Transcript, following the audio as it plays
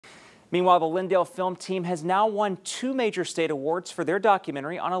Meanwhile, the Lindale film team has now won 2 major state awards for their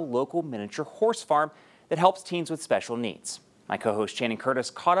documentary on a local miniature horse farm that helps teens with special needs. My co-host Channing Curtis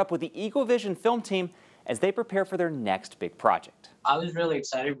caught up with the Eagle Vision film team as they prepare for their next big project. I was really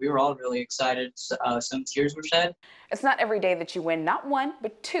excited. We were all really excited. Some tears were shed. It's not every day that you win not 1,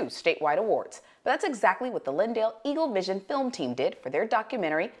 but 2 statewide awards. But that's exactly what the Lindale Eagle Vision film team did for their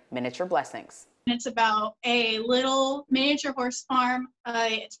documentary, Miniature Blessings. It's about a little miniature horse farm.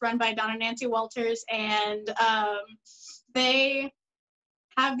 It's run by Don and Nancy Walters, and they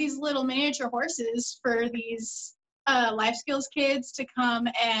have these little miniature horses for these life skills kids to come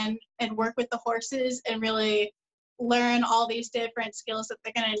and work with the horses and really learn all these different skills that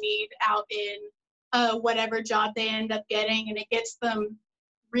they're going to need out in whatever job they end up getting, and it gets them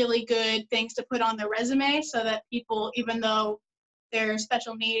really good things to put on their resume so that people, even though they're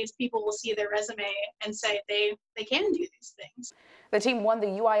special needs, people will see their resume and say they can do these things. The team won the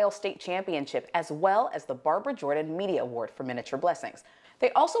UIL State Championship as well as the Barbara Jordan Media Award for Miniature Blessings. They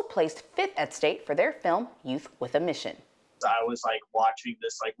also placed 5th at state for their film, Youth with a Mission. I was watching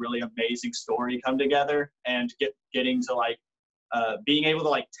this really amazing story come together, and getting to being able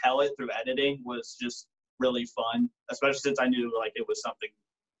to tell it through editing was just really fun, especially since I knew it was something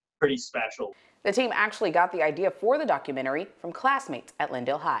pretty special. The team actually got the idea for the documentary from classmates at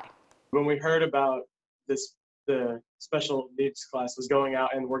Lindale High. When we heard about this, the special needs class was going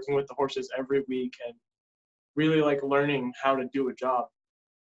out and working with the horses every week and really learning how to do a job.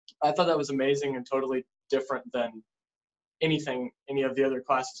 I thought that was amazing and totally different than anything any of the other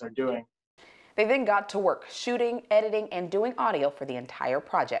classes are doing. They then got to work shooting, editing, and doing audio for the entire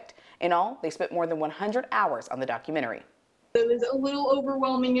project. In all, they spent more than 100 hours on the documentary. It was a little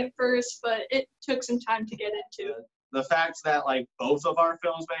overwhelming at first, but it took some time to get into. The fact that both of our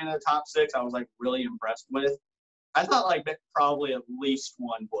films made in the top 6, I was really impressed with. I thought probably at least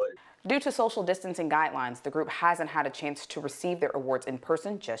one would. Due to social distancing guidelines, the group hasn't had a chance to receive their awards in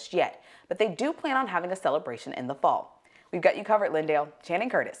person just yet, but they do plan on having a celebration in the fall. We've got you covered, Lindale. Channing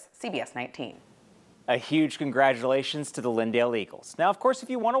Curtis, CBS 19. A huge congratulations to the Lindale Eagles. Now, of course, if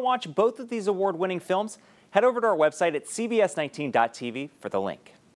you want to watch both of these award-winning films, head over to our website at cbs19.tv for the link.